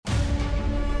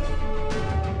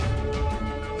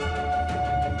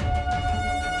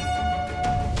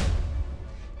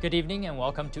Good evening and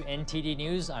welcome to NTD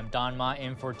News. I'm Don Ma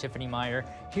in for Tiffany Meyer.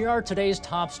 Here are today's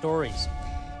top stories.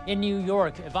 In New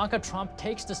York, Ivanka Trump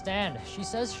takes the stand. She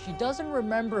says she doesn't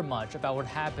remember much about what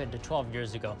happened 12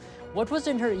 years ago, what was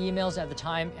in her emails at the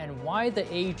time, and why the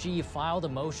AG filed a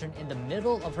motion in the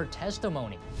middle of her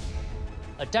testimony.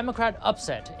 A Democrat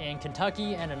upset in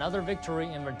Kentucky and another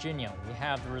victory in Virginia. We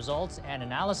have the results and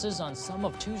analysis on some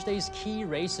of Tuesday's key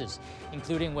races,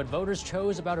 including what voters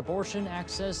chose about abortion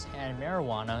access and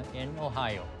marijuana in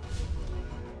Ohio.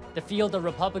 The field of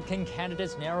Republican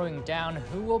candidates narrowing down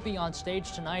who will be on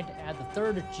stage tonight at the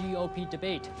third GOP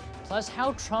debate, plus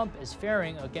how Trump is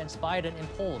faring against Biden in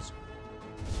polls.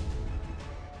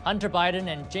 Hunter Biden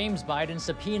and James Biden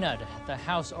subpoenaed. The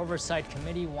House Oversight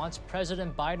Committee wants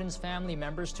President Biden's family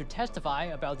members to testify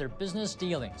about their business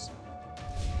dealings.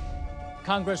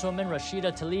 Congresswoman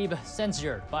Rashida Tlaib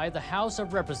censured by the House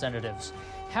of Representatives.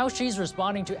 How she's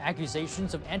responding to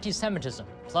accusations of anti-Semitism,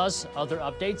 plus other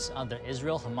updates on the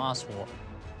Israel-Hamas war.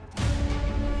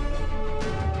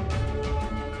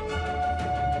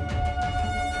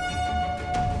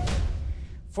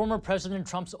 Former President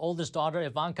Trump's oldest daughter,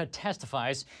 Ivanka,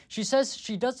 testifies. She says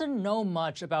she doesn't know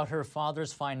much about her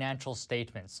father's financial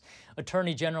statements.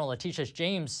 Attorney General Letitia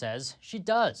James says she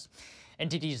does.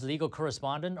 NTD's legal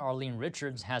correspondent Arlene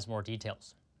Richards has more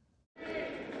details.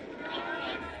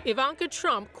 Ivanka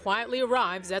Trump quietly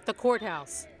arrives at the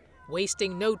courthouse,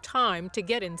 wasting no time to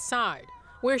get inside,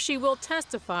 where she will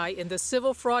testify in the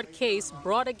civil fraud case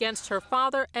brought against her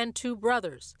father and two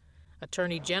brothers.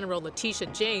 Attorney General Letitia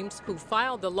James, who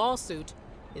filed the lawsuit,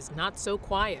 is not so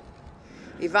quiet.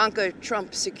 Ivanka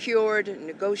Trump secured,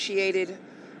 negotiated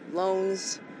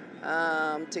loans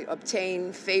to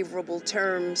obtain favorable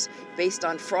terms based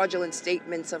on fraudulent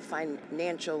statements of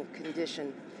financial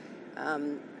condition.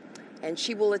 And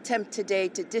she will attempt today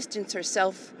to distance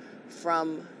herself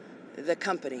from the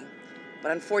company.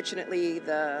 But unfortunately,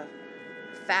 the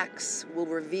facts will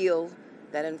reveal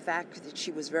that in fact that she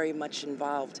was very much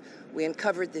involved. We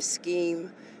uncovered the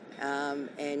scheme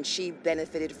and she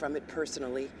benefited from it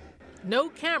personally. No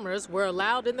cameras were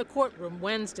allowed in the courtroom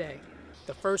Wednesday,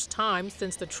 the first time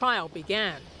since the trial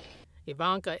began.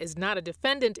 Ivanka is not a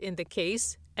defendant in the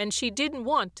case and she didn't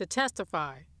want to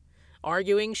testify,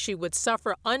 arguing she would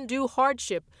suffer undue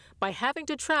hardship by having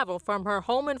to travel from her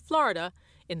home in Florida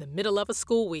in the middle of a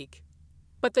school week.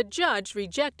 But the judge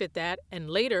rejected that and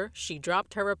later she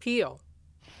dropped her appeal.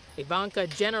 Ivanka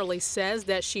generally says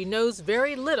that she knows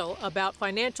very little about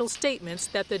financial statements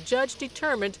that the judge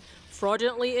determined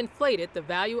fraudulently inflated the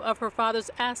value of her father's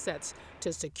assets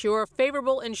to secure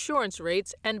favorable insurance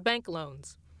rates and bank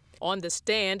loans. On the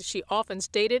stand, she often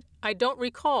stated, "I don't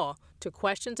recall," to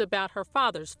questions about her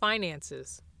father's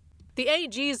finances. The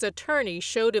AG's attorney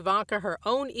showed Ivanka her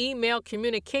own email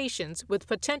communications with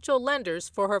potential lenders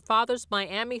for her father's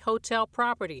Miami hotel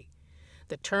property.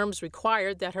 The terms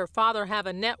required that her father have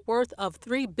a net worth of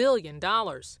 $3 billion.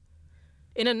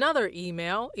 In another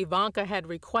email, Ivanka had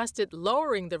requested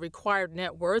lowering the required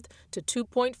net worth to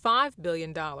 $2.5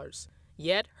 billion.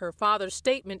 Yet her father's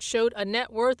statement showed a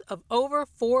net worth of over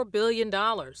 $4 billion.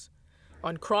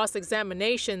 On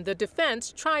cross-examination, the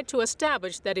defense tried to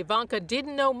establish that Ivanka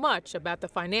didn't know much about the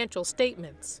financial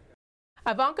statements.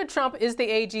 Ivanka Trump is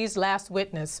the AG's last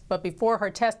witness, but before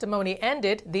her testimony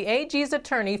ended, the AG's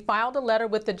attorney filed a letter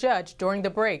with the judge during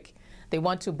the break. They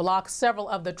want to block several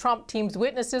of the Trump team's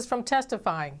witnesses from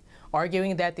testifying,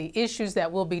 arguing that the issues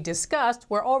that will be discussed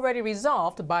were already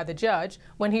resolved by the judge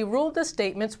when he ruled the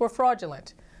statements were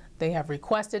fraudulent. They have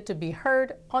requested to be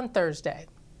heard on Thursday.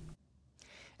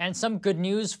 And some good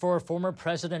news for former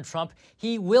President Trump.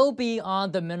 He will be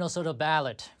on the Minnesota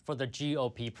ballot for the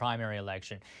GOP primary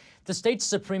election. The state's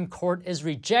Supreme Court is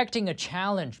rejecting a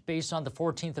challenge based on the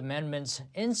 14th Amendment's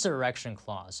insurrection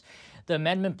clause. The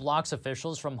amendment blocks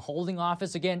officials from holding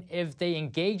office again if they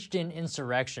engaged in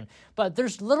insurrection. But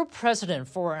there's little precedent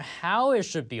for how it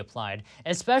should be applied,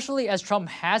 especially as Trump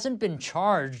hasn't been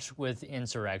charged with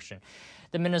insurrection.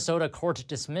 The Minnesota court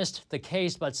dismissed the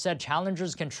case but said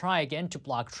challengers can try again to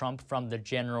block Trump from the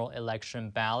general election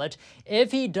ballot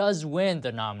if he does win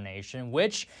the nomination,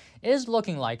 which is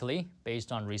looking likely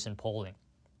based on recent polling.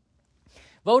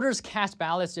 Voters cast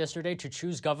ballots yesterday to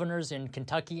choose governors in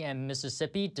Kentucky and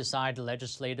Mississippi, decide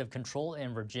legislative control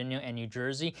in Virginia and New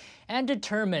Jersey, and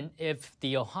determine if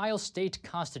the Ohio state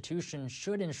constitution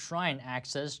should enshrine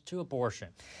access to abortion.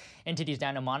 NTD's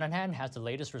Daniel Monahan has the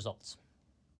latest results.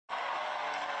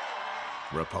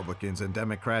 Republicans and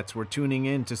Democrats were tuning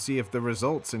in to see if the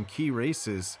results in key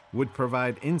races would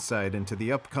provide insight into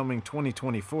the upcoming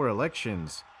 2024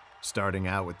 elections. Starting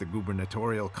out with the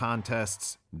gubernatorial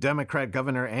contests, Democrat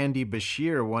Governor Andy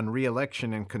Beshear won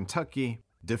re-election in Kentucky,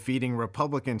 defeating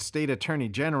Republican State Attorney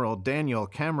General Daniel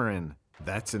Cameron.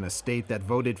 That's in a state that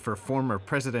voted for former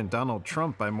President Donald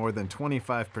Trump by more than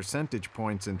 25 percentage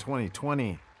points in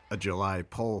 2020. A July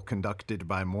poll conducted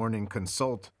by Morning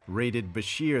Consult rated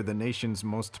Beshear the nation's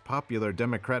most popular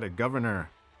Democratic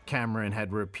governor. Cameron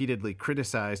had repeatedly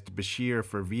criticized Beshear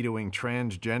for vetoing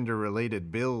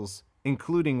transgender-related bills,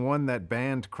 including one that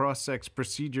banned cross-sex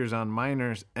procedures on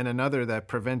minors and another that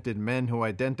prevented men who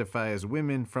identify as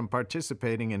women from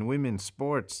participating in women's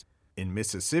sports. In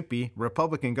Mississippi,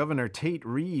 Republican Governor Tate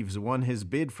Reeves won his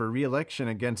bid for re-election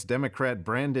against Democrat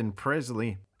Brandon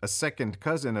Presley, a second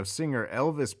cousin of singer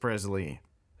Elvis Presley.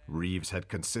 Reeves had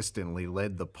consistently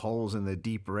led the polls in the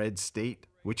deep red state,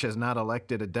 which has not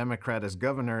elected a Democrat as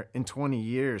governor in 20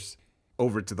 years.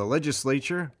 Over to the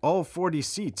legislature, all 40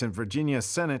 seats in Virginia's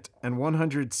Senate and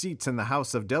 100 seats in the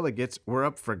House of Delegates were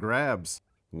up for grabs.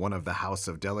 One of the House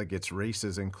of Delegates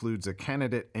races includes a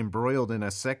candidate embroiled in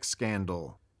a sex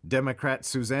scandal. Democrat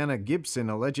Susanna Gibson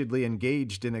allegedly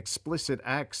engaged in explicit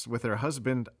acts with her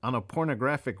husband on a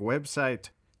pornographic website.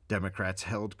 Democrats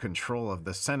held control of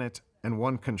the Senate and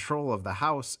won control of the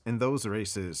House in those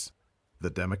races. The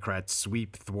Democrats'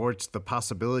 sweep thwarts the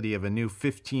possibility of a new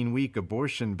 15-week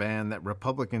abortion ban that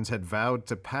Republicans had vowed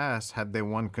to pass had they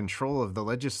won control of the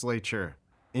legislature.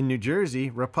 In New Jersey,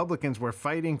 Republicans were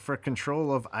fighting for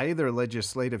control of either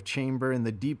legislative chamber in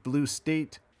the deep blue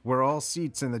state, where all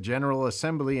seats in the General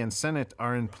Assembly and Senate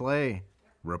are in play.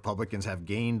 Republicans have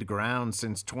gained ground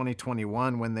since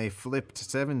 2021 when they flipped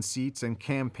 7 seats and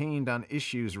campaigned on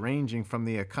issues ranging from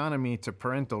the economy to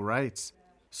parental rights.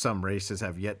 Some races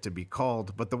have yet to be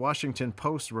called, but the Washington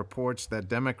Post reports that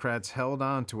Democrats held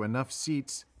on to enough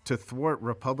seats to thwart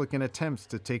Republican attempts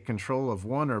to take control of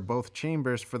one or both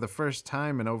chambers for the first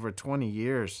time in over 20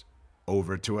 years.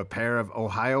 Over to a pair of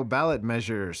Ohio ballot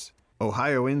measures.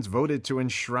 Ohioans voted to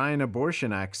enshrine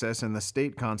abortion access in the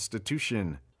state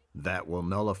constitution. That will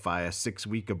nullify a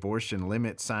 6-week abortion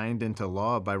limit signed into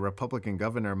law by Republican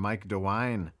Governor Mike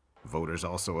DeWine. Voters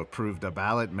also approved a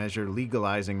ballot measure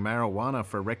legalizing marijuana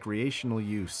for recreational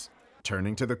use.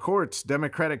 Turning to the courts,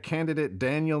 Democratic candidate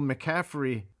Daniel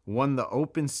McCaffrey won the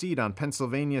open seat on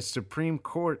Pennsylvania's Supreme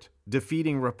Court,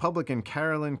 defeating Republican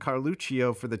Carolyn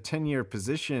Carluccio for the 10-year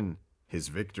position. His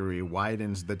victory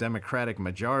widens the Democratic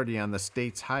majority on the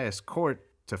state's highest court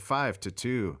to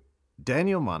 5-2.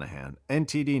 Daniel Monahan,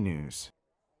 NTD News.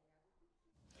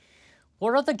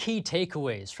 What are the key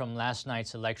takeaways from last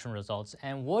night's election results,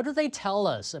 and what do they tell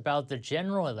us about the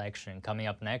general election coming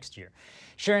up next year?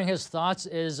 Sharing his thoughts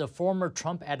is a former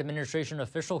Trump administration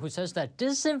official who says that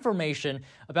disinformation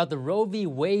about the Roe v.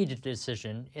 Wade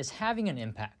decision is having an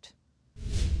impact.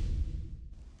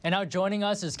 And now joining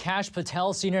us is KASH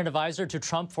PATEL, Senior Advisor to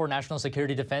Trump for National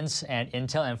Security Defense and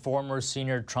Intel and former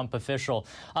senior Trump official.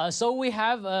 So we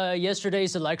have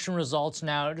yesterday's election results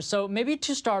now. So maybe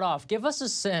to start off, give us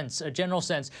a general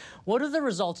sense. What do the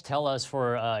results tell us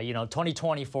for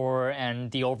 2024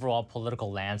 and the overall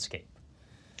political landscape?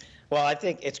 Well, I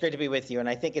think it's great to be with you, and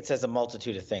I think it says a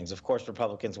multitude of things. Of course,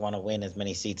 Republicans want to win as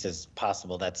many seats as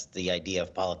possible. That's the idea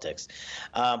of politics.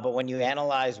 But when you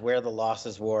analyze where the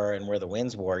losses were and where the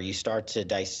wins were, you start to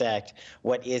dissect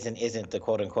what is and isn't the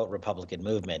quote-unquote Republican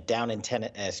movement. Down in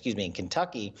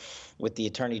Kentucky, with the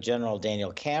Attorney General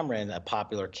Daniel Cameron, a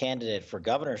popular candidate for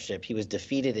governorship, he was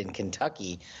defeated in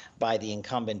Kentucky by the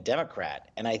incumbent Democrat.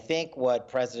 And I think what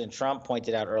President Trump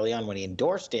pointed out early on when he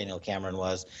endorsed Daniel Cameron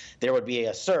was there would be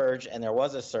a surge, and there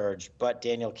was a surge, but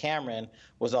Daniel Cameron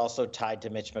was also tied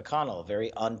to Mitch McConnell, a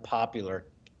very unpopular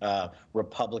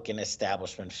Republican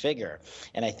establishment figure.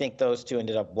 And I think those two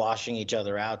ended up washing each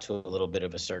other out to a little bit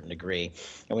of a certain degree.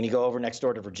 And when you go over next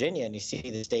door to Virginia and you see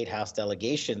the state house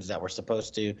delegations that were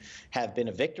supposed to have been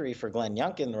a victory for Glenn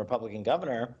Youngkin, the Republican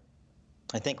governor,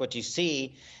 I think what you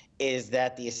see is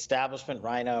that the establishment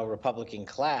rhino Republican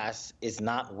class is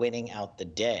not winning out the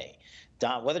day.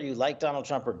 Whether you like Donald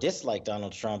Trump or dislike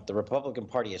Donald Trump, the Republican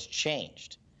Party has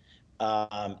changed.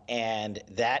 And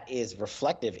that is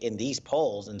reflective in these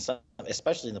polls, and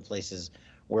especially in the places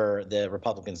where the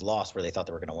Republicans lost, where they thought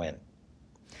they were going to win.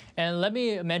 And let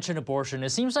me mention abortion.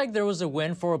 It seems like there was a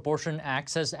win for abortion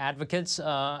access advocates.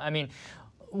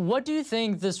 What do you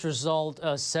think this result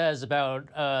says about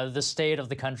the state of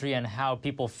the country and how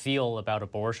people feel about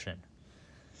abortion?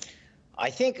 I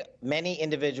think many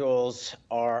individuals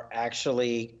are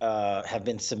actually have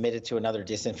been submitted to another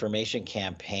disinformation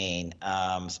campaign,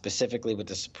 specifically with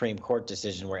the Supreme Court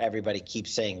decision where everybody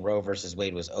keeps saying Roe versus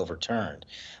Wade was overturned.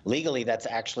 Legally, that's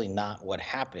actually not what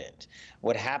happened.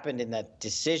 What happened in that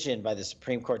decision by the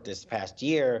Supreme Court this past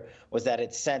year was that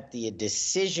it sent the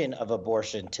decision of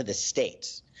abortion to the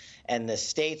states. And the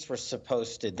states were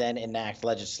supposed to then enact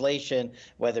legislation,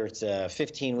 whether it's a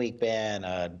 15-week ban,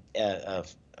 a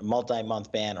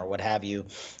multi-month ban, or what have you,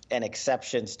 and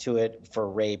exceptions to it for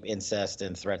rape, incest,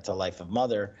 and threat to life of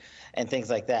mother, and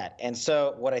things like that. And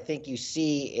so what I think you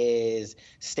see is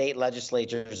state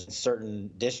legislatures in certain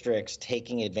districts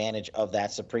taking advantage of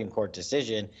that Supreme Court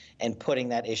decision and putting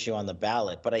that issue on the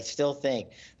ballot. But I still think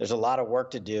there's a lot of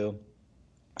work to do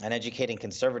on educating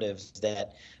conservatives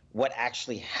that what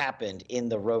actually happened in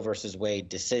the Roe versus Wade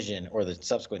decision or the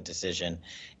subsequent decision,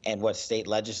 and what state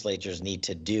legislatures need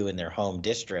to do in their home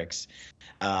districts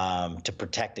to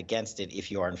protect against it if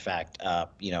you are in fact,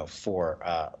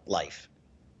 for life.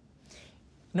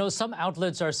 Some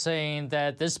outlets are saying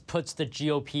that this puts the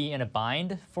GOP in a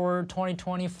bind for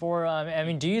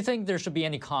 2024. Do you think there should be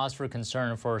any cause for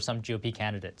concern for some GOP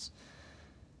candidates?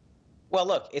 Well,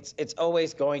 look, it's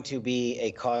always going to be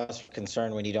a cause for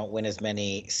concern when you don't win as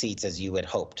many seats as you had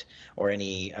hoped, or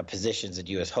any positions that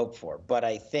you had hoped for. But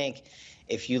I think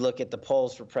if you look at the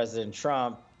polls for President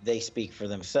Trump, they speak for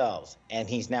themselves. And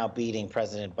he's now beating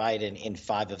President Biden in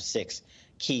 5 of 6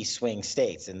 key swing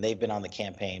states. And they've been on the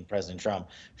campaign, President Trump,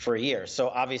 for a year. So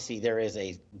obviously there is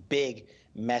a big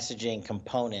messaging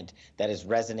component that is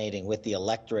resonating with the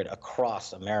electorate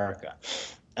across America.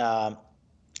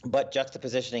 But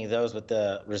juxtapositioning those with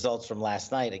the results from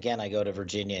last night, again, I go to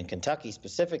Virginia and Kentucky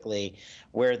specifically,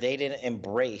 where they didn't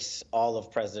embrace all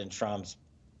of President Trump's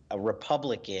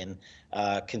Republican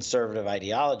conservative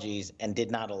ideologies and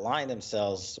did not align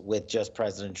themselves with just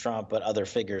President Trump, but other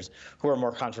figures who are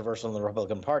more controversial in the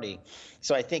Republican Party.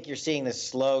 So I think you're seeing this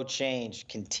slow change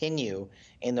continue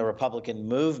in the Republican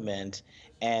movement.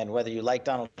 And whether you like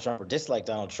Donald Trump or dislike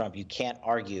Donald Trump, you can't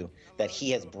argue that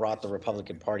he has brought the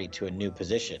Republican Party to a new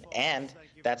position. And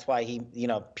that's why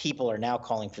people are now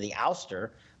calling for the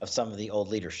ouster of some of the old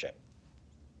leadership.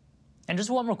 And just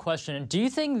one more question. Do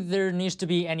you think there needs to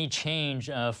be any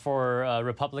change for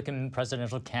Republican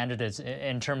presidential candidates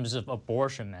in terms of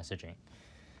abortion messaging?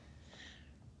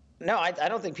 No, I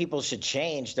don't think people should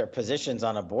change their positions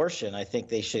on abortion. I think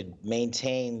they should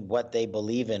maintain what they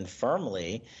believe in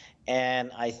firmly.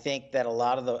 And I think that a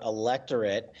lot of the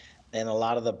electorate and a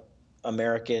lot of the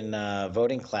American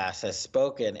voting class has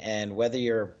spoken. And whether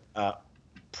you're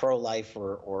pro-life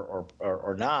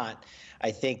or not,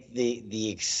 I think the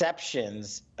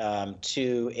exceptions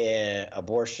to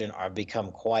abortion are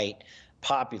become quite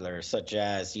popular, such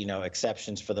as,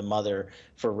 exceptions for the mother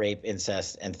for rape,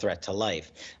 incest, and threat to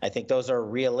life. I think those are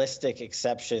realistic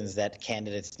exceptions that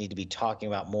candidates need to be talking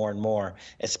about more and more,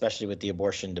 especially with the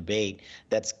abortion debate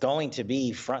that's going to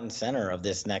be front and center of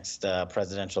this next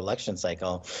presidential election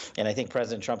cycle. And I think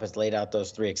President Trump has laid out those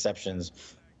 3 exceptions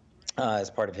as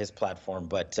part of his platform.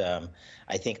 But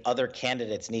I think other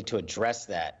candidates need to address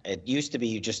that. It used to be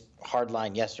you just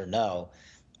hardline yes or no.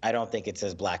 I don't think it's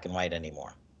as black and white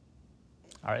anymore.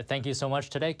 All right, thank you so much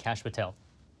today, Kash Patel.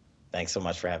 Thanks so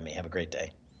much for having me. Have a great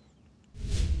day.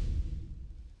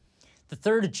 The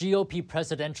third GOP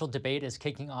presidential debate is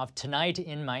kicking off tonight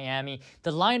in Miami.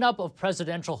 The lineup of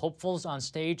presidential hopefuls on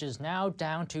stage is now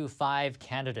down to 5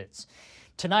 candidates.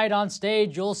 Tonight on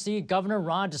stage, you'll see Governor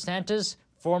Ron DeSantis,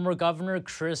 former Governor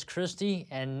Chris Christie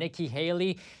and Nikki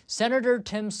Haley, Senator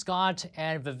Tim Scott,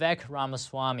 and Vivek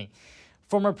Ramaswamy.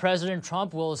 Former President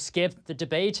Trump will skip the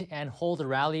debate and hold a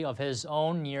rally of his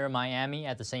own near Miami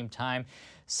at the same time.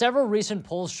 Several recent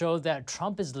polls show that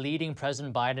Trump is leading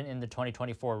President Biden in the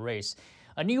 2024 race.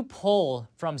 A new poll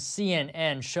from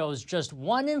CNN shows just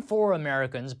 1 in 4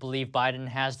 Americans believe Biden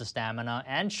has the stamina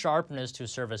and sharpness to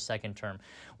serve a second term,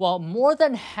 while more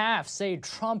than half say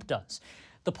Trump does.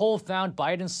 The poll found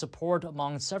Biden's support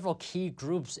among several key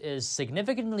groups is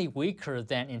significantly weaker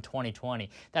than in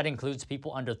 2020. That includes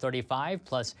people under 35,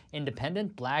 plus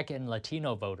independent, Black, and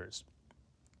Latino voters.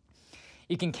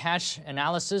 You can catch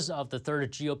analysis of the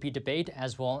third GOP debate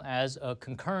as well as a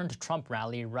concurrent Trump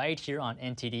rally right here on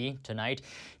NTD tonight.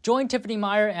 Join Tiffany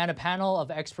Meyer and a panel of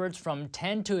experts from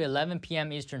 10 to 11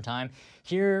 p.m. Eastern Time.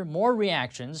 Hear more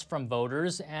reactions from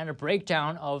voters and a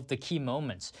breakdown of the key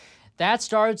moments. That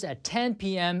starts at 10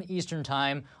 p.m. Eastern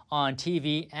Time on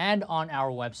TV and on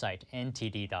our website,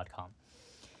 ntd.com.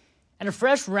 And a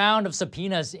fresh round of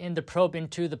subpoenas in the probe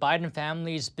into the Biden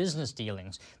family's business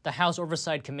dealings. The House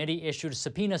Oversight Committee issued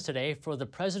subpoenas today for the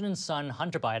president's son,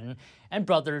 Hunter Biden, and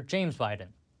brother, James Biden.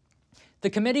 The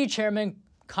committee chairman,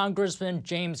 Congressman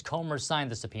James Comer,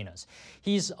 signed the subpoenas.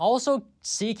 He's also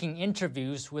seeking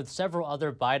interviews with several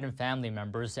other Biden family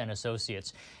members and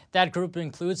associates. That group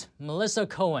includes Melissa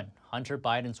Cohen, Hunter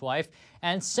Biden's wife,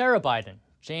 and Sarah Biden,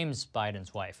 James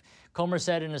Biden's wife. Comer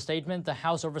said in a statement the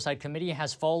House Oversight Committee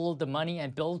has followed the money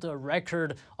and built a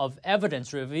record of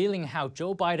evidence revealing how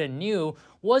Joe Biden knew,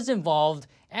 was involved,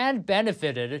 and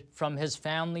benefited from his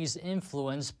family's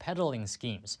influence peddling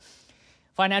schemes.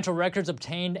 Financial records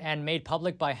obtained and made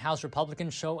public by House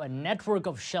Republicans show a network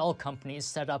of shell companies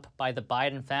set up by the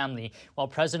Biden family while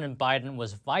President Biden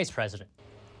was vice president.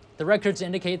 The records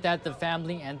indicate that the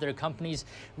family and their companies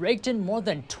raked in more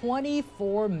than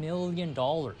 $24 million.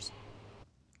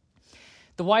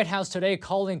 The White House today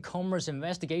calling Comer's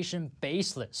investigation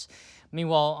baseless.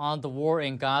 Meanwhile, on the war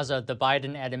in Gaza, the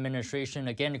Biden administration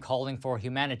again calling for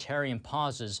humanitarian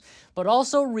pauses, but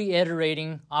also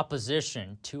reiterating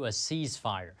opposition to a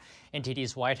ceasefire.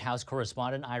 NTD's White House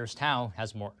correspondent Iris Tao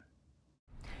has more.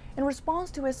 In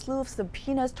response to a slew of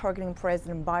subpoenas targeting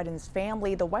President Biden's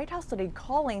family, the White House today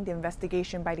calling the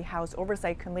investigation by the House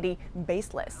Oversight Committee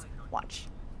baseless. Watch.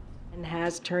 And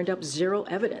has turned up zero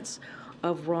evidence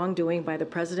of wrongdoing by the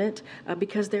president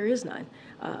because there is none.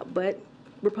 But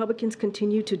Republicans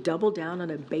continue to double down on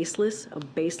a baseless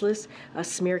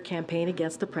smear campaign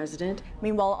against the president.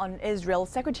 Meanwhile, on Israel,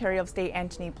 Secretary of State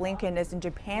Antony Blinken is in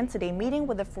Japan today meeting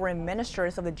with the foreign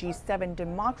ministers of the G7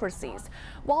 democracies.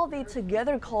 While they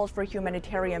together called for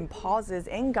humanitarian pauses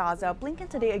in Gaza, Blinken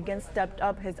today again stepped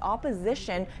up his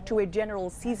opposition to a general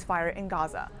ceasefire in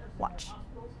Gaza. Watch.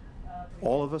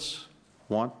 All of us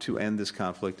want to end this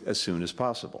conflict as soon as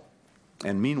possible,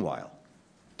 and meanwhile,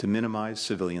 to minimize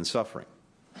civilian suffering.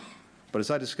 But as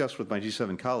I discussed with my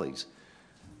G7 colleagues,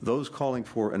 those calling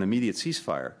for an immediate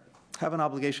ceasefire have an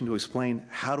obligation to explain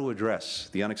how to address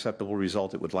the unacceptable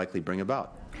result it would likely bring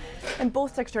about. And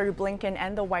both Secretary Blinken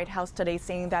and the White House today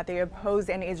saying that they oppose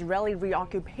an Israeli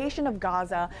reoccupation of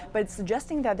Gaza, but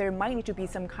suggesting that there might need to be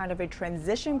some kind of a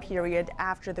transition period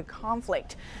after the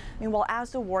conflict. Meanwhile,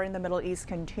 as the war in the Middle East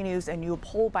continues, a new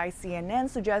poll by CNN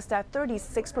suggests that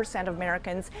 36% of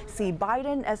Americans see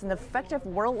Biden as an effective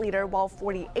world leader, while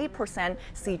 48%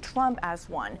 see Trump as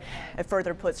one. It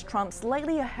further puts Trump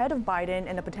slightly ahead of Biden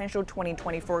in a potential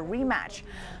 2024 rematch.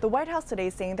 The White House today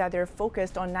saying that they're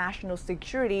focused on national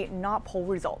security, not poll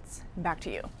results. Back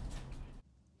to you.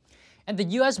 And the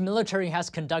U.S. military has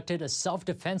conducted a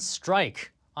self-defense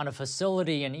strike on a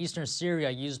facility in eastern Syria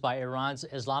used by Iran's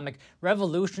Islamic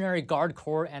Revolutionary Guard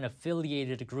Corps and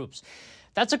affiliated groups.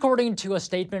 That's according to a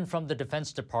statement from the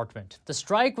Defense Department. The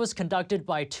strike was conducted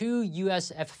by 2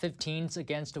 U.S. F-15s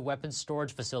against a weapons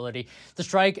storage facility. The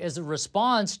strike is a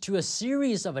response to a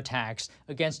series of attacks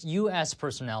against U.S.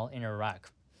 personnel in Iraq.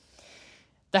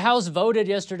 The House voted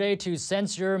yesterday to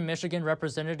censure Michigan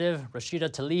Representative Rashida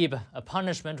Tlaib, a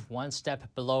punishment one step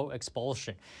below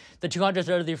expulsion. The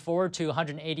 234 to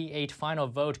 188 final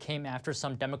vote came after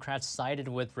some Democrats sided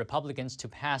with Republicans to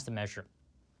pass the measure.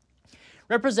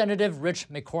 Representative Rich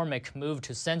McCormick moved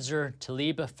to censure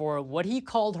Tlaib for what he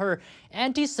called her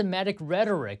anti-Semitic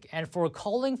rhetoric and for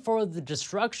calling for the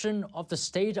destruction of the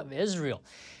State of Israel.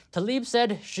 Tlaib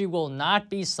said she will not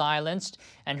be silenced,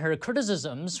 and her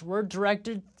criticisms were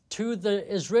directed to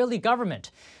the Israeli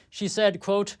government. She said,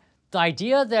 quote, "The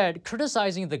idea that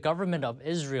criticizing the government of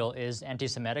Israel is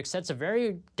anti-Semitic sets a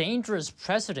very dangerous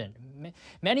precedent.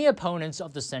 Many opponents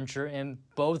of the censure in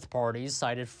both parties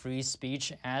cited free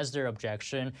speech as their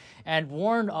objection and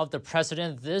warned of the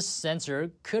precedent this censure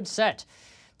could set."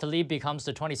 Tlaib becomes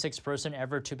the 26th person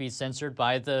ever to be censored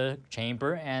by the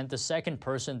chamber and the second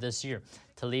person this year.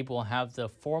 Tlaib will have the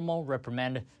formal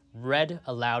reprimand read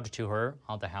aloud to her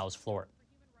on the House floor.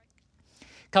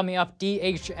 Coming up,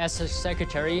 DHS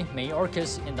Secretary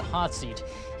Mayorkas in the hot seat.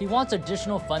 He wants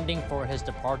additional funding for his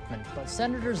department, but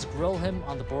senators grill him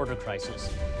on the border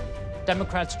crisis.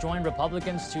 Democrats join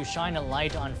Republicans to shine a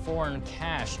light on foreign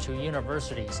cash to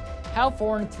universities, how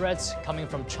foreign threats coming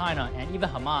from China and even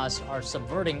Hamas are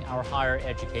subverting our higher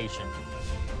education.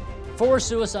 4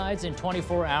 suicides in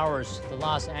 24 hours. The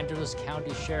Los Angeles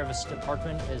County Sheriff's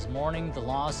Department is mourning the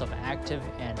loss of active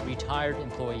and retired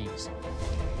employees.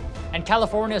 And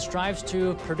California strives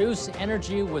to produce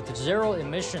energy with zero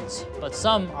emissions, but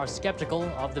some are skeptical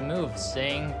of the move,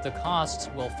 saying the costs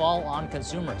will fall on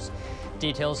consumers.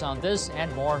 Details on this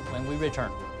and more when we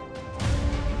return.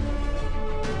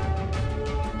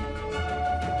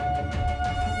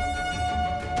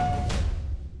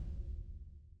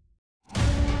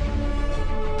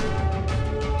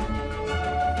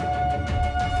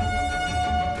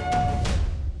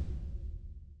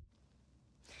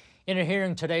 In a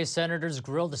hearing today, senators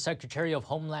grilled the Secretary of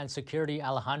Homeland Security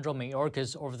Alejandro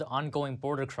Mayorkas over the ongoing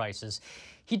border crisis.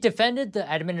 He defended the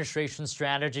administration's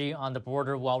strategy on the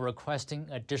border while requesting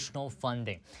additional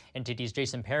funding. NTD's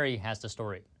Jason Perry has the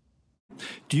story.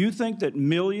 Do you think that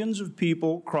millions of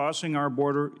people crossing our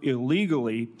border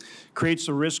illegally creates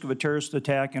the risk of a terrorist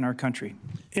attack in our country?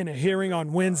 In a hearing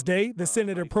on Wednesday, the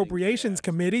Senate Appropriations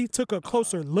Committee took a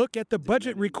closer look at the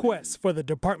budget requests for the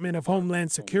Department of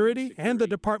Homeland Security and the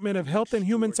Department of Health and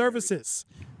Human Services.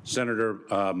 Senator,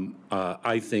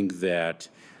 I think that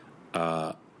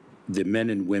the men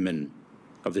and women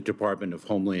of the Department of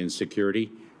Homeland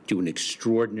Security do an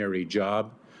extraordinary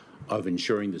job of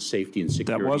ensuring the safety and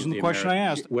security. That wasn't the question I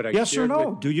asked. Yes or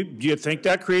no? Do you think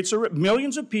that creates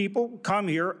millions of people come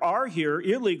here, are here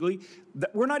illegally?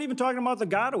 We're not even talking about the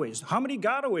gotaways. How many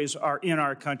gotaways are in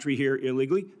our country here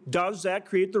illegally? Does that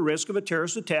create the risk of a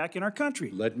terrorist attack in our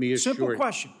country? Simple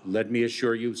question. Let me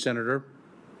assure you, Senator,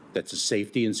 that the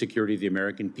safety and security of the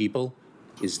American people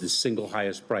is the single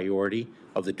highest priority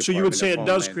of the Department of Homeland Security. So you would say it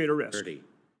does create a risk?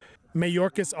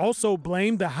 Mayorkas also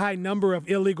blamed the high number of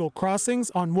illegal crossings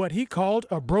on what he called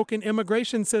a broken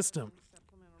immigration system.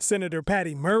 Senator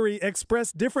Patty Murray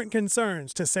expressed different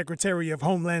concerns to Secretary of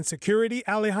Homeland Security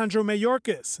Alejandro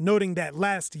Mayorkas, noting that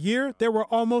last year there were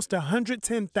almost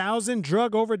 110,000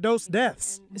 drug overdose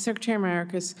deaths. Secretary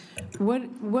Mayorkas,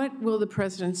 what will the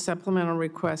president's supplemental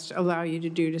request allow you to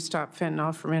do to stop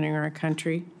fentanyl from entering our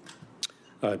country?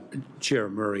 Chair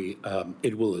Murray,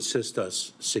 it will assist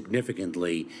us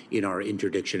significantly in our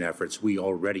interdiction efforts. We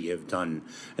already have done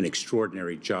an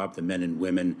extraordinary job. The men and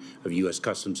women of U.S.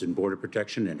 Customs and Border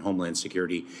Protection and Homeland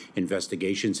Security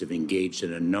investigations have engaged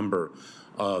in a number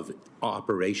of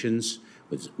operations,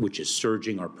 which is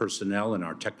surging our personnel and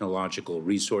our technological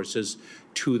resources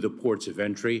to the ports of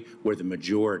entry where the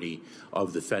majority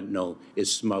of the fentanyl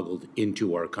is smuggled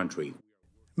into our country.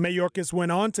 Mayorkas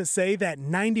went on to say that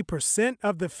 90%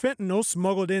 of the fentanyl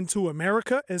smuggled into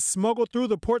America is smuggled through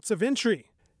the ports of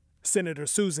entry. Senator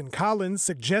Susan Collins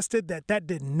suggested that that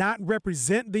did not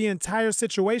represent the entire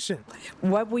situation.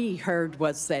 What we heard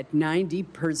was that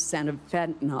 90% of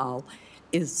fentanyl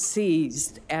is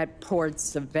seized at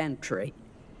ports of entry.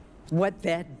 What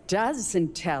that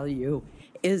doesn't tell you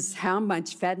is how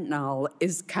much fentanyl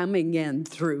is coming in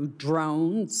through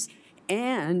drones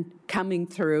and coming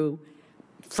through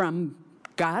from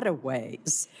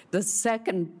gotaways. The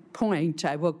second point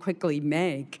I will quickly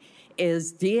make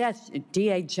is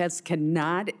DHS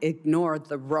cannot ignore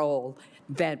the role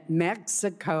that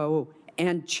Mexico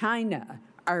and China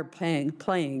are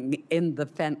playing in the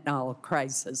fentanyl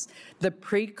crisis. The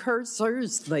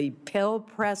precursors, the pill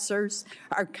pressers,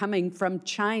 are coming from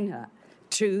China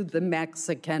to the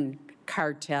Mexican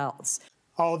cartels.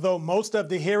 Although most of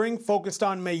the hearing focused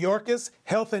on Mayorkas,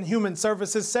 Health and Human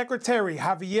Services Secretary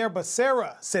Javier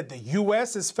Becerra said the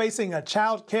U.S. is facing a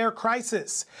child care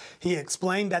crisis. He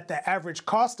explained that the average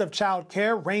cost of child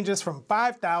care ranges from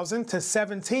 $5,000 to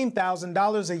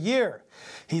 $17,000 a year.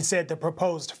 He said the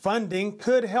proposed funding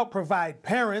could help provide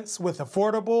parents with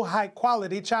affordable,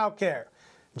 high-quality child care.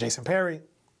 Jason Perry,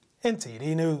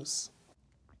 NTD News.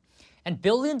 And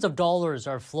billions of dollars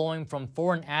are flowing from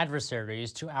foreign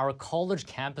adversaries to our college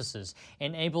campuses,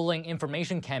 enabling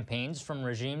information campaigns from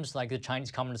regimes like the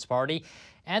Chinese Communist Party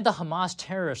and the Hamas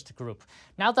terrorist group.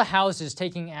 Now the House is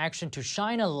taking action to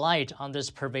shine a light on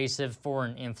this pervasive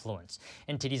foreign influence.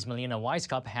 NTD's Melina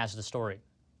Weisskopf has the story.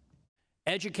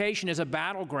 Education is a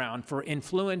battleground for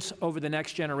influence over the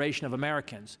next generation of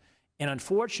Americans. And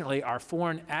unfortunately, our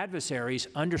foreign adversaries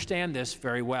understand this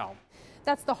very well.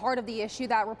 That's the heart of the issue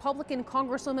that Republican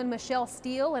Congresswoman Michelle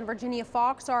Steele and Virginia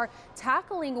Fox are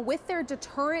tackling with their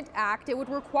Deterrent Act. It would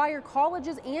require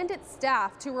colleges and its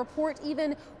staff to report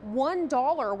even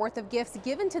 $1 worth of gifts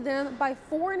given to them by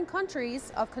foreign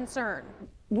countries of concern.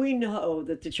 We know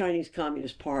that the Chinese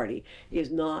Communist Party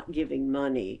is not giving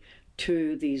money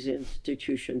to these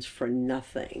institutions for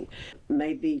nothing.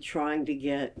 Maybe trying to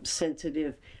get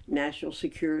sensitive national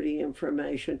security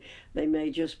information. They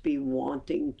may just be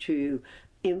wanting to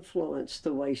influence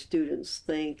the way students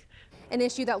think. An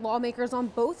issue that lawmakers on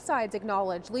both sides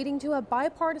acknowledge, leading to a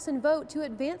bipartisan vote to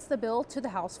advance the bill to the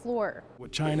House floor.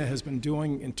 What China has been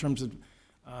doing in terms of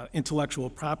intellectual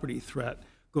property threat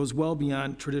goes well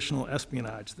beyond traditional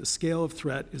espionage. The scale of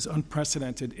threat is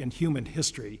unprecedented in human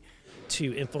history.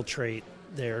 To infiltrate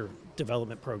their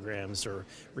development programs or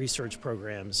research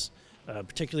programs,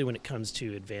 particularly when it comes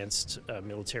to advanced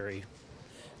military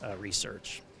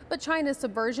research. But China's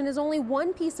subversion is only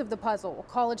one piece of the puzzle.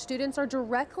 College students are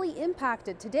directly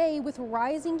impacted today with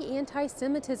rising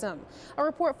anti-Semitism. A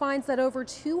report finds that over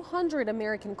 200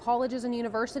 American colleges and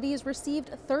universities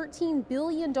received $13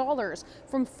 billion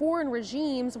from foreign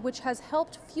regimes, which has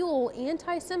helped fuel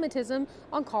anti-Semitism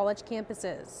on college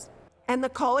campuses. And the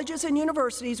colleges and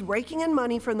universities raking in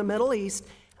money from the Middle East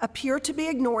appear to be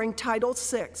ignoring Title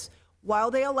VI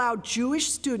while they allow Jewish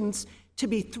students to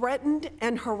be threatened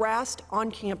and harassed on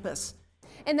campus.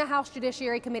 And the House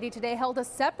Judiciary Committee today held a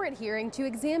separate hearing to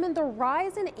examine the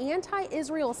rise in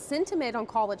anti-Israel sentiment on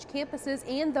college campuses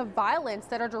and the violence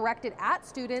that are directed at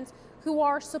students who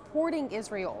are supporting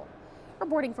Israel.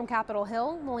 Reporting from Capitol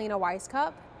Hill, Melina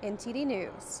Weiskup, NTD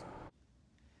News.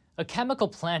 A chemical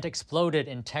plant exploded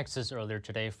in Texas earlier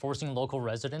today, forcing local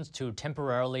residents to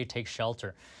temporarily take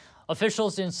shelter.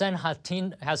 Officials in San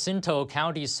Jacinto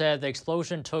County said the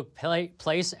explosion took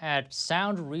place at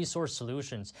Sound Resource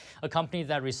Solutions, a company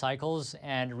that recycles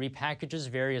and repackages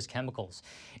various chemicals.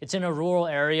 It's in a rural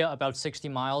area about 60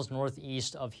 miles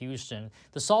northeast of Houston.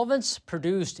 The solvents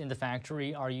produced in the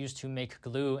factory are used to make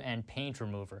glue and paint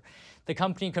remover. The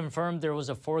company confirmed there was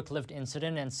a forklift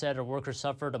incident and said a worker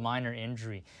suffered a minor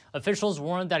injury. Officials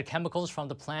warned that chemicals from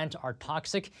the plant are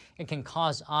toxic and can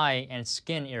cause eye and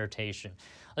skin irritation.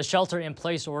 A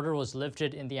shelter-in-place order was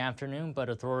lifted in the afternoon, but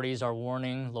authorities are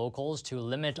warning locals to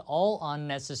limit all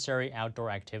unnecessary outdoor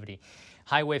activity.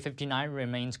 Highway 59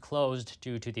 remains closed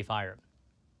due to the fire.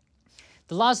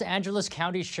 The Los Angeles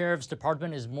County Sheriff's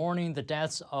Department is mourning the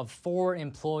deaths of 4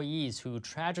 employees who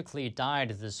tragically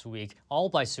died this week, all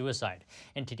by suicide.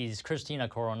 NTD's Christina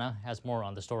Corona has more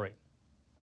on the story.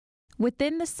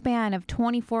 Within the span of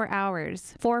 24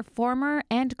 hours, 4 former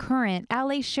and current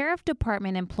LA Sheriff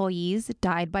Department employees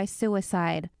died by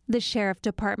suicide. The Sheriff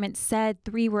Department said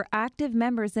 3 were active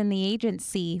members in the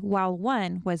agency, while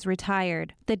 1 was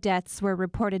retired. The deaths were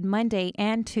reported Monday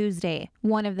and Tuesday.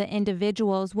 One of the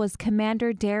individuals was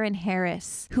Commander Darren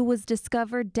Harris, who was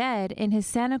discovered dead in his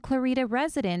Santa Clarita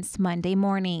residence Monday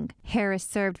morning. Harris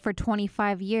served for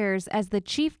 25 years as the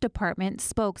Chief Department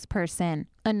spokesperson.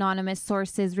 Anonymous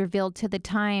sources revealed to The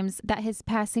Times that his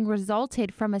passing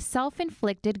resulted from a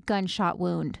self-inflicted gunshot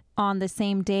wound. On the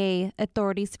same day,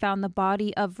 authorities found the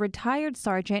body of retired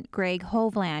Sergeant Greg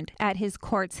Hovland at his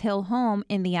Courts Hill home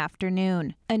in the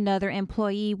afternoon. Another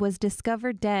employee was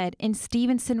discovered dead in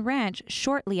Stevenson Ranch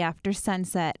shortly after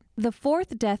sunset. The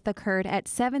 4th death occurred at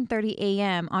 7:30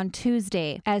 a.m. on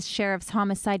Tuesday as sheriff's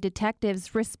homicide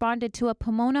detectives responded to a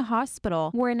Pomona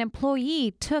hospital where an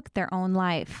employee took their own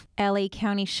life. LA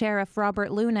County Sheriff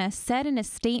Robert Luna said in a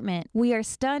statement, "We are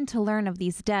stunned to learn of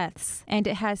these deaths, and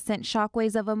it has sent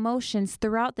shockwaves of emotions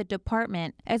throughout the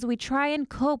department as we try and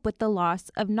cope with the loss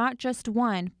of not just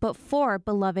 1, but 4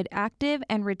 beloved active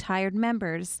and retired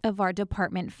members of our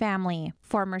department family."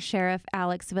 Former Sheriff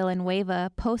Alex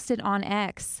Villanueva posted on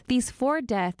X, "These 4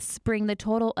 deaths bring the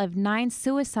total of 9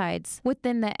 suicides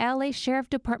within the LA Sheriff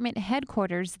Department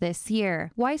headquarters this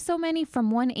year. Why so many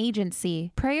from one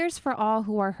agency? Prayers for all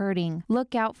who are hurting.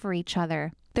 Look out for each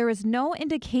other." There is no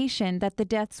indication that the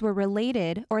deaths were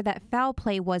related or that foul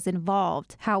play was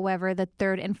involved. However, the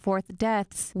 3rd and 4th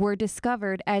deaths were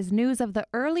discovered as news of the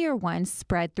earlier ones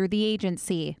spread through the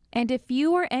agency. And if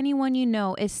you or anyone you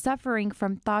know is suffering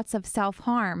from thoughts of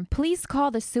self-harm, please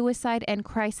call the Suicide and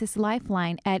Crisis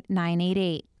Lifeline at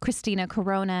 988. Christina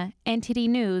Corona, NTD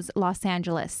News, Los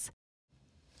Angeles.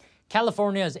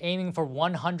 California is aiming for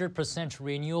 100%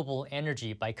 renewable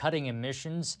energy by cutting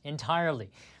emissions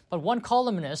entirely. But one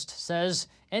columnist tells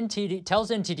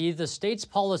NTD the state's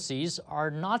policies are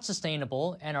not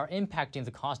sustainable and are impacting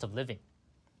the cost of living.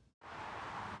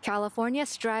 California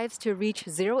strives to reach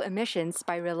zero emissions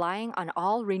by relying on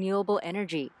all renewable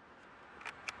energy.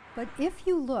 But if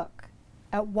you look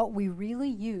at what we really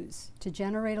use to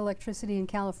generate electricity in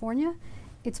California,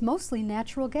 it's mostly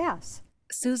natural gas.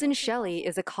 Susan Shelley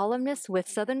is a columnist with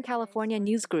Southern California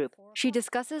News Group. She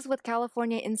discusses with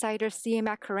California insider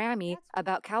Siamak Karami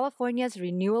about California's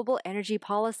renewable energy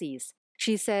policies.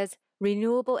 She says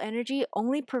renewable energy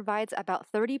only provides about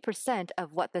 30%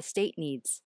 of what the state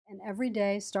needs. And every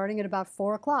day, starting at about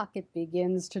 4 o'clock, it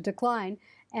begins to decline.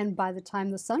 And by the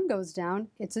time the sun goes down,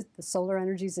 the solar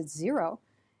energy's at 0.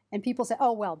 And people say,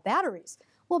 oh, well, batteries.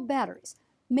 Well, batteries.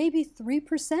 Maybe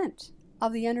 3%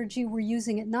 of the energy we're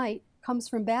using at night comes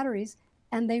from batteries,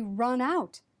 and they run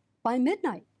out by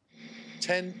midnight.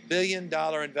 $10 billion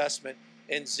investment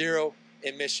in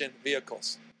zero-emission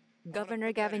vehicles.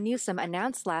 Governor Gavin Newsom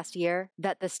announced last year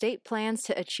that the state plans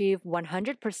to achieve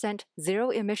 100%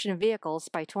 zero-emission vehicles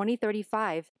by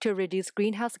 2035 to reduce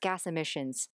greenhouse gas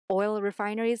emissions. Oil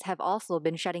refineries have also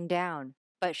been shutting down.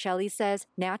 But Shelley says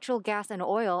natural gas and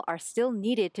oil are still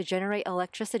needed to generate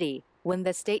electricity. When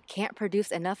the state can't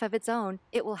produce enough of its own,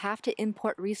 it will have to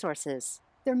import resources.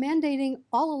 They're mandating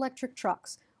all electric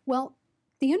trucks. Well,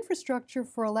 the infrastructure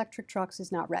for electric trucks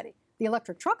is not ready. The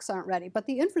electric trucks aren't ready, but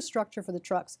the infrastructure for the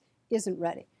trucks isn't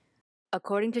ready.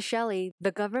 According to Shelley,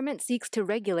 the government seeks to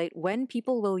regulate when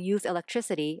people will use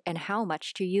electricity and how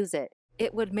much to use it.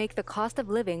 It would make the cost of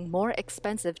living more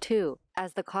expensive too,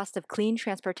 as the cost of clean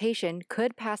transportation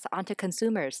could pass on to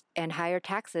consumers and higher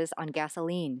taxes on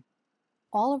gasoline.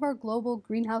 All of our global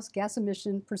greenhouse gas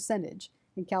emission percentage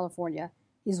in California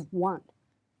is 1%.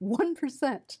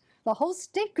 The whole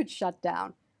state could shut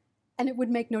down, and it would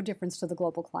make no difference to the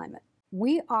global climate.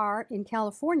 We are, in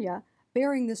California,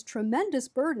 bearing this tremendous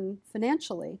burden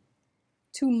financially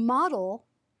to model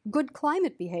good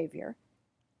climate behavior,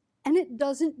 and it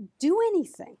doesn't do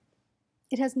anything.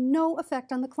 It has no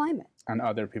effect on the climate. And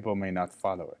other people may not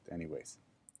follow it anyways.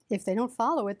 If they don't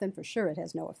follow it, then for sure it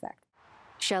has no effect.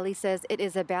 Shelley says it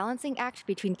is a balancing act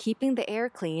between keeping the air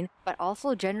clean, but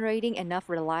also generating enough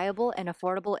reliable and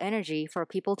affordable energy for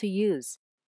people to use.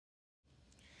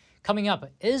 Coming up,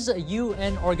 is a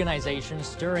UN organization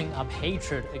stirring up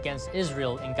hatred against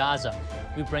Israel in Gaza?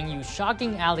 We bring you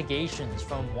shocking allegations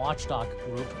from watchdog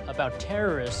group about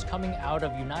terrorists coming out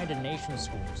of United Nations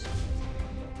schools.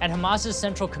 And Hamas's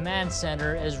Central Command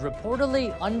Center is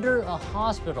reportedly under a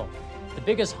hospital, the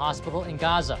biggest hospital in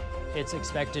Gaza. It's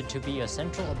expected to be a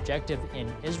central objective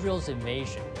in Israel's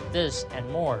invasion. This and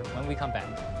more when we come back.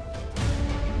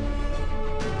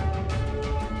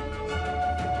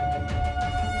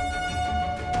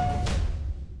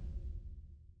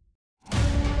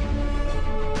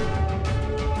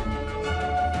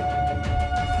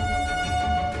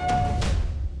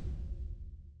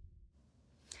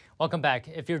 Welcome back.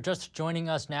 If you're just joining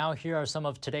us now, here are some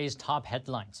of today's top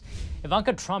headlines.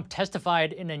 Ivanka Trump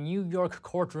testified in a New York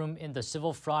courtroom in the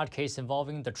civil fraud case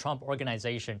involving the Trump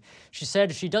Organization. She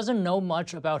said she doesn't know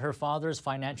much about her father's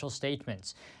financial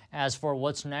statements. As for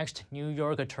what's next, New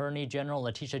York Attorney General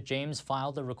Letitia James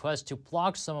filed a request to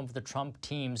block some of the Trump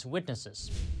team's witnesses.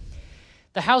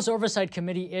 The House Oversight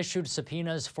Committee issued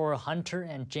subpoenas for Hunter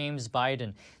and James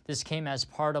Biden. This came as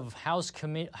part of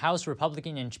House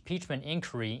Republican impeachment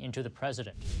inquiry into the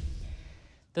president.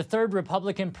 The third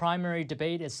Republican primary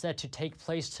debate is set to take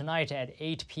place tonight at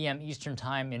 8 p.m. Eastern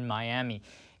Time in Miami.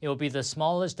 It will be the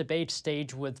smallest debate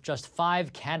stage with just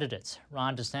 5 candidates: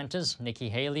 Ron DeSantis, Nikki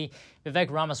Haley,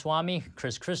 Vivek Ramaswamy,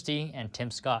 Chris Christie, and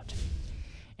Tim Scott.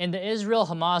 In the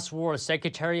Israel-Hamas war,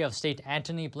 Secretary of State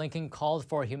Antony Blinken called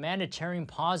for humanitarian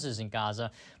pauses in Gaza,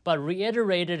 but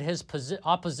reiterated his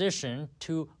opposition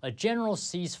to a general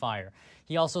ceasefire.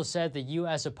 He also said the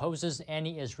U.S. opposes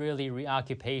any Israeli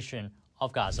reoccupation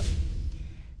of Gaza.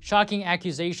 Shocking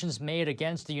accusations made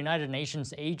against the United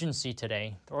Nations agency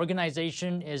today. The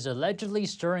organization is allegedly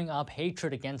stirring up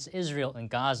hatred against Israel in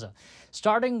Gaza,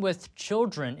 starting with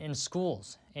children in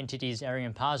schools. NTD's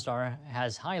Arian Pazdar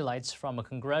has highlights from a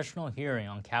congressional hearing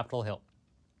on Capitol Hill.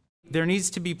 There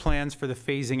needs to be plans for the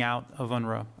phasing out of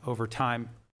UNRWA over time.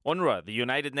 UNRWA, the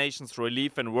United Nations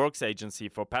Relief and Works Agency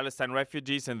for Palestine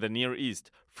refugees in the Near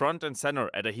East, front and center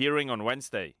at a hearing on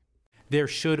Wednesday. There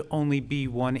should only be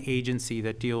one agency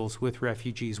that deals with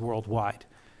refugees worldwide.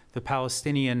 The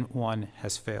Palestinian one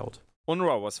has failed.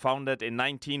 UNRWA was founded in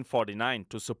 1949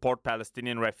 to support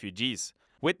Palestinian refugees.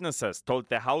 Witnesses told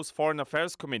the House Foreign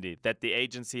Affairs Committee that the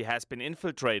agency has been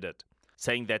infiltrated,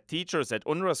 saying that teachers at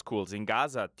UNRWA schools in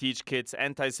Gaza teach kids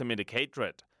anti-Semitic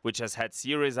hatred, which has had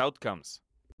serious outcomes.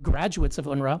 Graduates of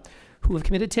UNRWA who have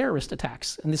committed terrorist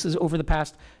attacks, and this is over the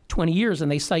past 20 years,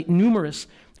 and they cite numerous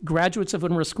graduates of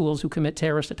UNRWA schools who commit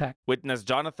terrorist attacks. Witness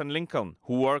Jonathan Lincoln,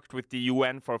 who worked with the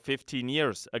UN for 15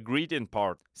 years, agreed in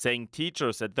part, saying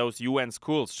teachers at those UN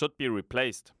schools should be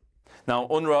replaced. Now,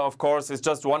 UNRWA, of course, is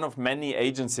just one of many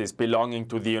agencies belonging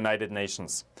to the United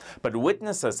Nations. But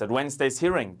witnesses at Wednesday's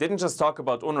hearing didn't just talk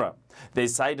about UNRWA. They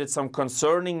cited some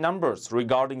concerning numbers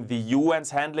regarding the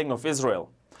UN's handling of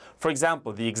Israel. For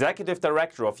example, the executive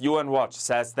director of UN Watch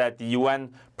says that the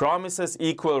UN promises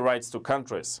equal rights to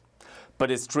countries, but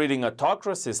is treating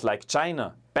autocracies like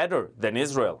China better than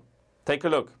Israel. Take a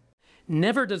look.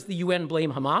 Never does the UN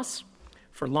blame Hamas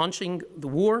for launching the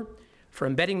war, for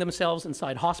embedding themselves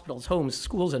inside hospitals, homes,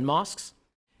 schools, and mosques.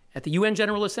 At the UN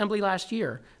General Assembly last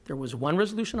year, there was one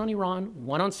resolution on Iran,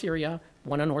 one on Syria,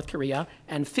 one on North Korea,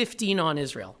 and 15 on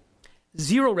Israel.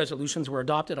 0 resolutions were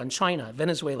adopted on China,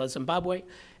 Venezuela, Zimbabwe,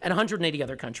 and 180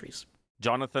 other countries.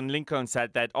 Jonathan Lincoln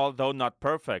said that although not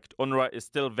perfect, UNRWA is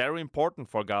still very important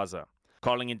for Gaza,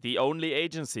 calling it the only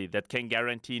agency that can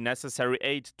guarantee necessary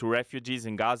aid to refugees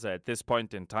in Gaza at this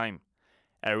point in time.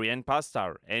 Ariane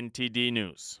Pastar, NTD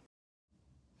News.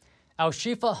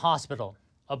 Al-Shifa Hospital.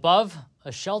 Above,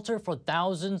 a shelter for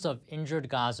thousands of injured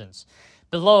Gazans.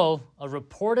 Below, a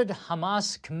reported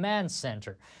Hamas command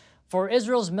center. For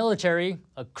Israel's military,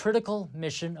 a critical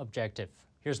mission objective.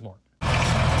 Here's more.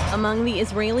 Among the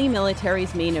Israeli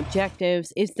military's main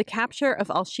objectives is the capture of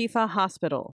Al-Shifa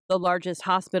Hospital, the largest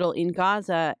hospital in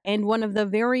Gaza and one of the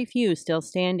very few still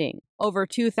standing. Over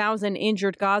 2,000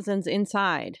 injured Gazans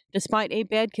inside, despite a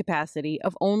bed capacity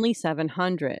of only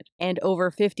 700, and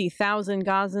over 50,000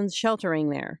 Gazans sheltering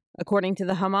there, according to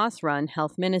the Hamas-run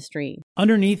health ministry.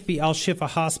 Underneath the Al-Shifa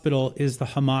Hospital is the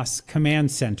Hamas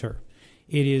command center.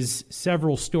 It is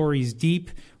several stories deep.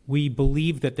 We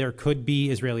believe that there could be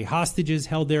Israeli hostages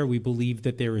held there. We believe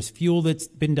that there is fuel that's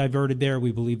been diverted there.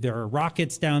 We believe there are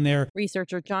rockets down there.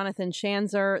 Researcher Jonathan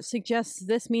Schanzer suggests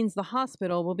this means the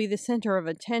hospital will be the center of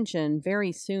attention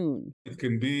very soon. It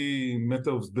can be a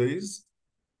matter of days.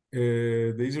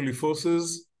 The Israeli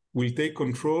forces will take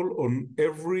control on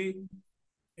every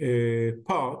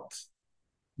part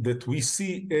that we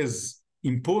see as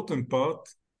important part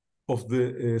of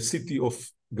the city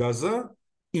of Gaza,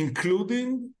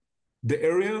 including the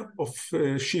area of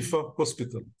Shifa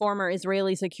Hospital. Former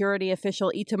Israeli security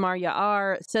official Itamar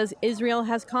Ya'ar says Israel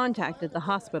has contacted the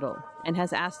hospital and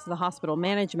has asked the hospital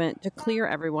management to clear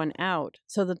everyone out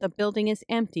so that the building is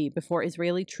empty before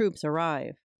Israeli troops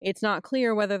arrive. It's not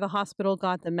clear whether the hospital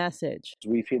got the message.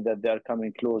 We feel that they are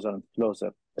coming closer and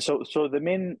closer. So the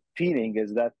main feeling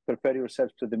is that prepare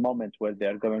yourself to the moment where they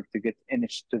are going to get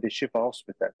into the Shifa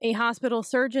hospital. A hospital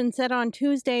surgeon said on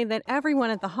Tuesday that everyone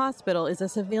at the hospital is a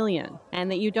civilian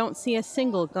and that you don't see a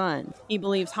single gun. He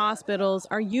believes hospitals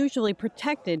are usually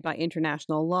protected by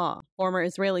international law. Former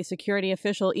Israeli security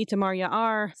official Itamar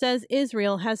Ya'ar says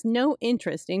Israel has no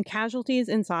interest in casualties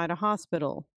inside a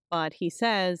hospital. But he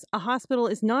says a hospital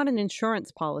is not an insurance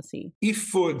policy. If,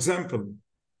 for example,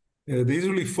 the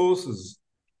Israeli forces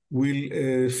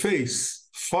will face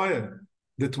fire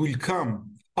that will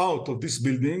come out of this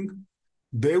building,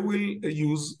 they will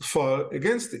use fire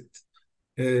against it.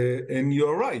 And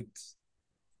you're right.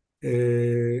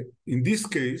 In this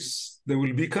case, there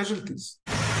will be casualties.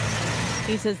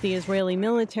 He says the Israeli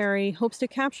military hopes to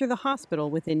capture the hospital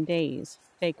within days.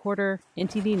 Faye Quarter,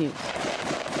 NTD News.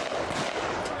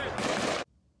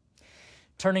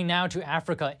 Turning now to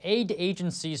Africa, aid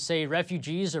agencies say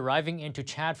refugees arriving into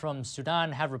Chad from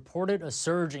Sudan have reported a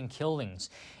surge in killings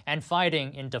and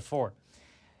fighting in Darfur.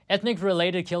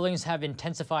 Ethnic-related killings have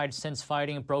intensified since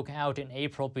fighting broke out in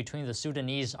April between the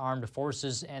Sudanese armed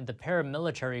forces and the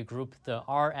paramilitary group, the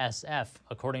RSF,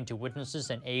 according to witnesses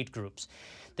and aid groups.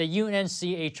 The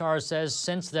UNHCR says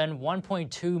since then,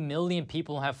 1.2 million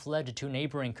people have fled to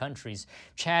neighboring countries.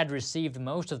 Chad received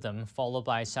most of them, followed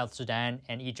by South Sudan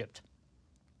and Egypt.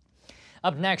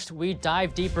 Up next, we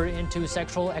dive deeper into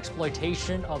sexual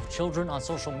exploitation of children on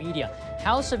social media.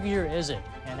 How severe is it?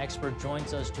 An expert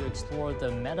joins us to explore the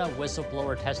Meta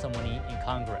whistleblower testimony in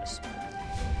Congress.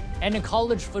 And in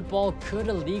college football, could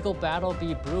a legal battle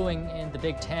be brewing in the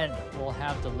Big Ten? We'll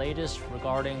have the latest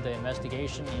regarding the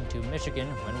investigation into Michigan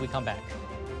when we come back.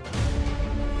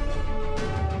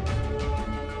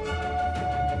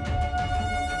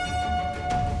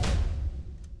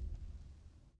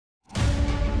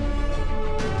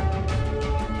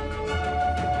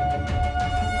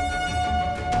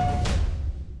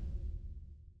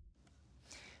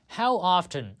 How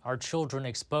often are children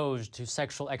exposed to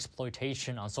sexual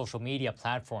exploitation on social media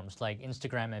platforms like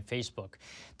Instagram and Facebook?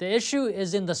 The issue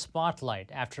is in the spotlight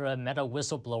after a Meta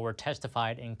whistleblower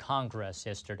testified in Congress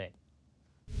yesterday.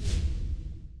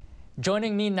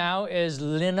 Joining me now is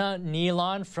Lina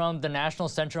Nealon from the National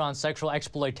Center on Sexual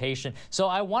Exploitation. So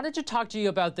I wanted to talk to you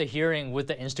about the hearing with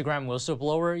the Instagram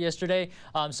whistleblower yesterday.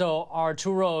 So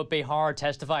Arturo Bejar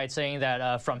testified saying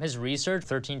that from his research,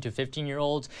 13 to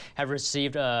 15-year-olds have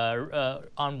received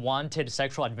unwanted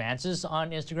sexual advances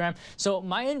on Instagram. So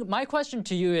my question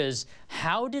to you is,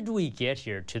 how did we get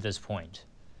here to this point?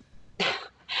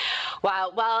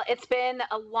 Wow. Well, it's been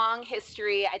a long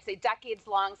history, I'd say decades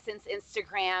long, since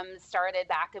Instagram started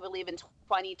back, I believe, in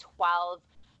 2012,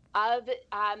 of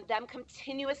them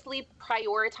continuously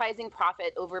prioritizing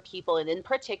profit over people, and in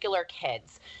particular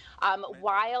kids.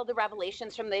 While the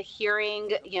revelations from the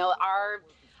hearing, are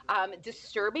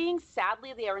disturbing,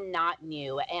 sadly, they are not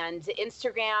new. And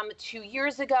Instagram, 2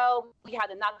 years ago, we had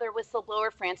another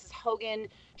whistleblower, Frances Hogan,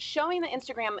 showing that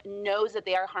Instagram knows that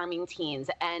they are harming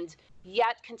teens and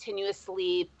yet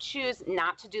continuously choose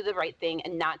not to do the right thing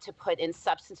and not to put in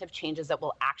substantive changes that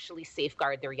will actually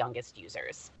safeguard their youngest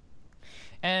users.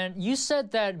 And you said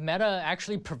that Meta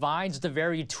actually provides the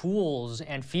very tools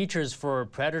and features for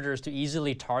predators to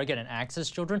easily target and access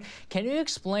children. Can you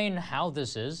explain how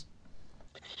this is?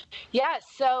 Yeah,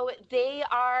 so they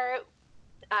are,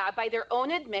 by their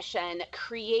own admission,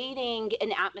 creating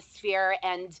an atmosphere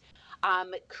and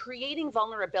creating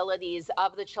vulnerabilities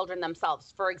of the children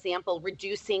themselves. For example,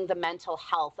 reducing the mental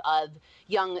health of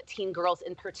young teen girls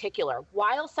in particular,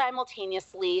 while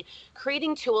simultaneously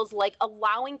creating tools like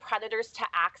allowing predators to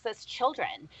access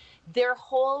children. Their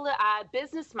whole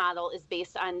business model is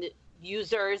based on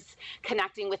users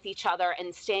connecting with each other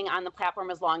and staying on the platform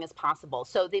as long as possible.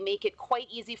 So they make it quite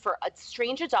easy for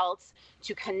strange adults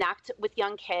to connect with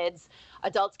young kids.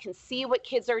 Adults can see what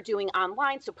kids are doing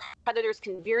online, so predators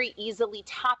can very easily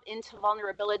tap into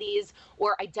vulnerabilities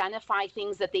or identify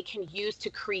things that they can use to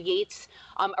create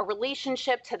a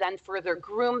relationship to then further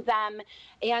groom them.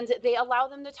 And they allow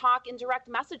them to talk in direct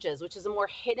messages, which is a more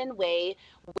hidden way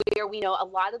where we know a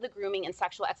lot of the grooming and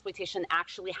sexual exploitation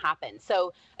actually happen.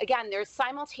 So again, they're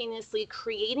simultaneously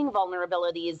creating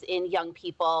vulnerabilities in young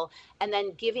people and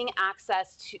then giving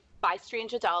access to by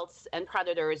strange adults and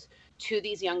predators to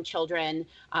these young children,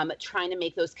 trying to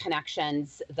make those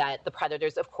connections that the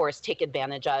predators, of course, take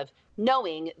advantage of,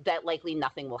 knowing that likely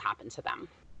nothing will happen to them.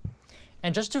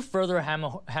 And just to further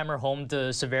hammer home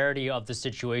the severity of the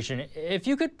situation, if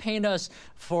you could paint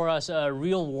for us a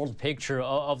real-world picture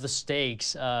of the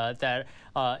stakes that,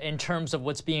 in terms of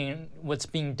what's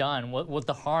being done, what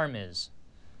the harm is.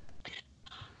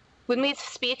 When we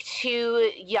speak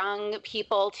to young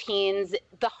people, teens,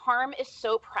 the harm is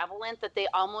so prevalent that they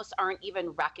almost aren't even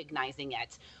recognizing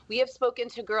it. We have spoken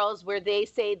to girls where they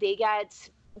say they get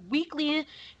weekly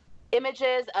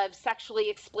images of sexually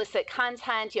explicit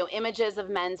content, images of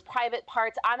men's private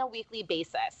parts on a weekly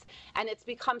basis. And it's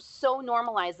become so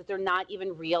normalized that they're not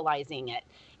even realizing it.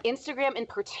 Instagram in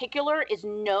particular is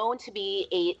known to be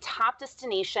a top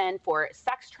destination for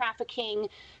sex trafficking,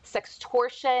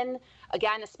 sextortion,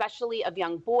 again, especially of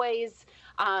young boys.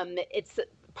 It's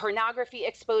pornography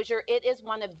exposure. It is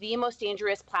one of the most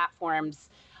dangerous platforms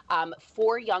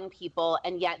for young people,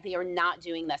 and yet they are not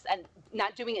doing this and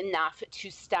not doing enough to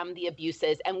stem the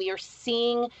abuses. And we are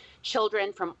seeing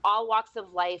children from all walks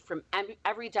of life, from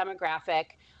every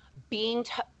demographic, being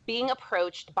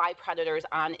approached by predators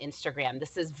on Instagram.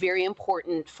 This is very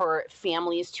important for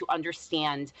families to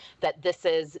understand that this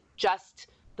is just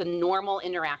the normal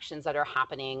interactions that are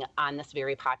happening on this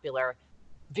very popular,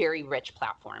 very rich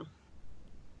platform.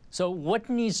 So what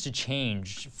needs to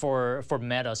change for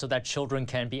Meta so that children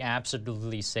can be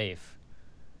absolutely safe?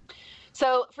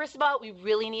 So first of all, we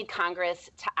really need Congress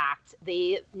to act.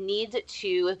 They need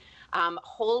to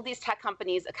hold these tech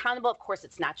companies accountable. Of course,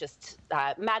 it's not just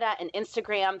Meta and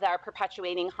Instagram that are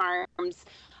perpetuating harms,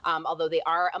 although they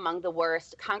are among the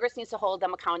worst. Congress needs to hold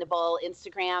them accountable.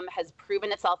 Instagram has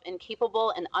proven itself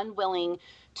incapable and unwilling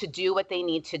to do what they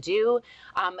need to do.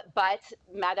 But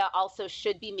Meta also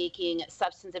should be making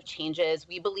substantive changes.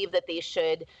 We believe that they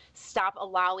should stop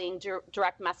allowing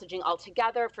direct messaging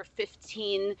altogether for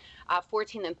 15,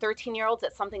 14, and 13-year-olds.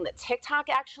 That's something that TikTok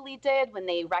actually did when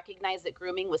they recognized that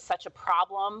grooming was such a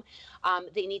problem.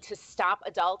 They need to stop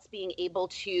adults being able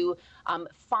to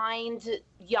find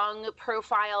young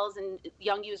profiles and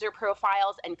young user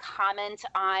profiles and comment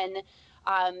on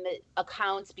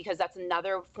accounts, because that's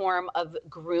another form of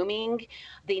grooming.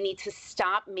 They need to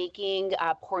stop making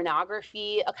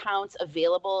pornography accounts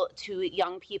available to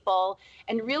young people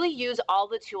and really use all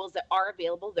the tools that are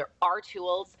available. There are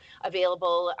tools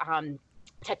available,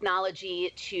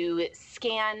 technology to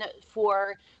scan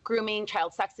for grooming,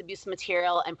 child sex abuse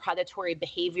material, and predatory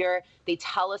behavior. They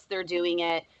tell us they're doing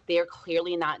it. They are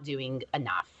clearly not doing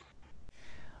enough.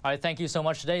 All right, thank you so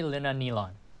much today, Lina Nealon.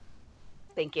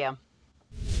 Thank you.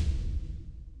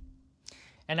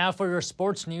 And now for your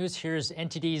sports news, here's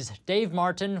NTD's Dave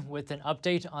Martin with an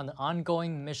update on the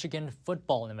ongoing Michigan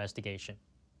football investigation.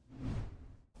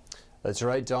 That's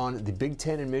right, Don. The Big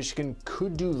Ten and Michigan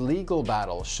could do legal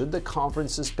battle should the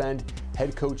conference suspend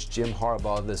head coach Jim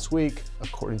Harbaugh this week,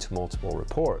 according to multiple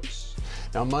reports.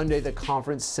 Now, Monday, the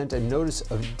conference sent a notice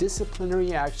of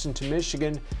disciplinary action to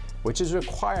Michigan, which is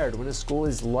required when a school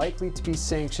is likely to be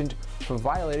sanctioned for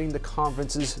violating the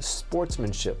conference's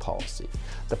sportsmanship policy.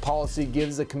 The policy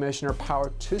gives the commissioner power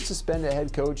to suspend a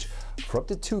head coach for up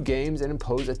to 2 games and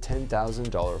impose a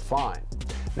 $10,000 fine.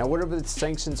 Now, whatever the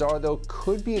sanctions are, though,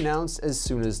 could be announced as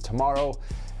soon as tomorrow.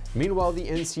 Meanwhile, the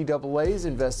NCAA's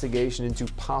investigation into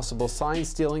possible sign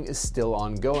stealing is still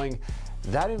ongoing.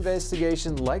 That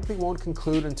investigation likely won't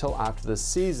conclude until after the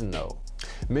season, though.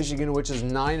 Michigan, which is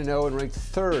 9-0 and ranked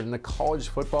third in the college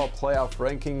football playoff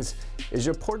rankings, is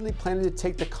reportedly planning to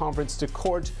take the conference to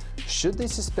court should they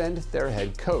suspend their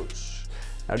head coach.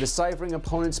 Now, deciphering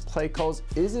opponents' play calls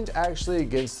isn't actually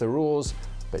against the rules,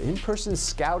 but in-person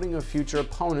scouting of future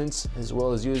opponents, as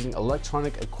well as using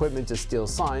electronic equipment to steal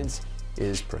signs,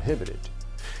 is prohibited.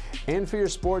 And for your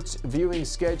sports viewing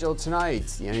schedule tonight,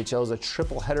 the NHL has a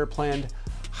triple header planned,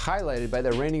 highlighted by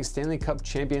the reigning Stanley Cup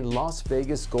champion Las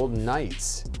Vegas Golden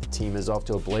Knights. The team is off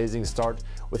to a blazing start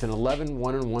with an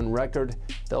 11-1-1 record.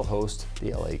 They'll host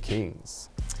the LA Kings.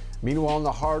 Meanwhile, on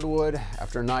the hardwood,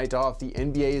 after a night off, the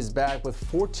NBA is back with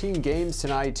 14 games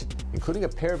tonight, including a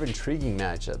pair of intriguing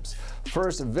matchups.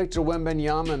 First, Victor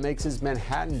Wembanyama makes his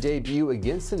Manhattan debut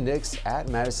against the Knicks at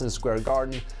Madison Square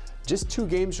Garden, just 2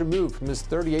 games removed from his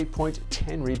 38-point,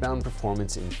 10-rebound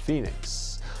performance in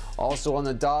Phoenix. Also on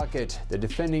the docket, the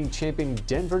defending champion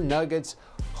Denver Nuggets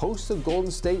host the Golden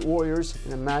State Warriors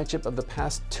in a matchup of the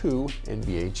past 2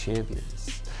 NBA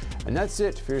champions. And that's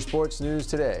it for your sports news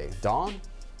today. Dawn,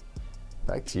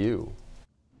 back to you.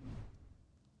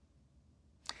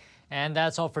 And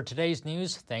that's all for today's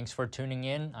news. Thanks for tuning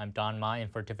in. I'm Don Ma in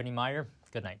for Tiffany Meyer.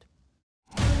 Good night.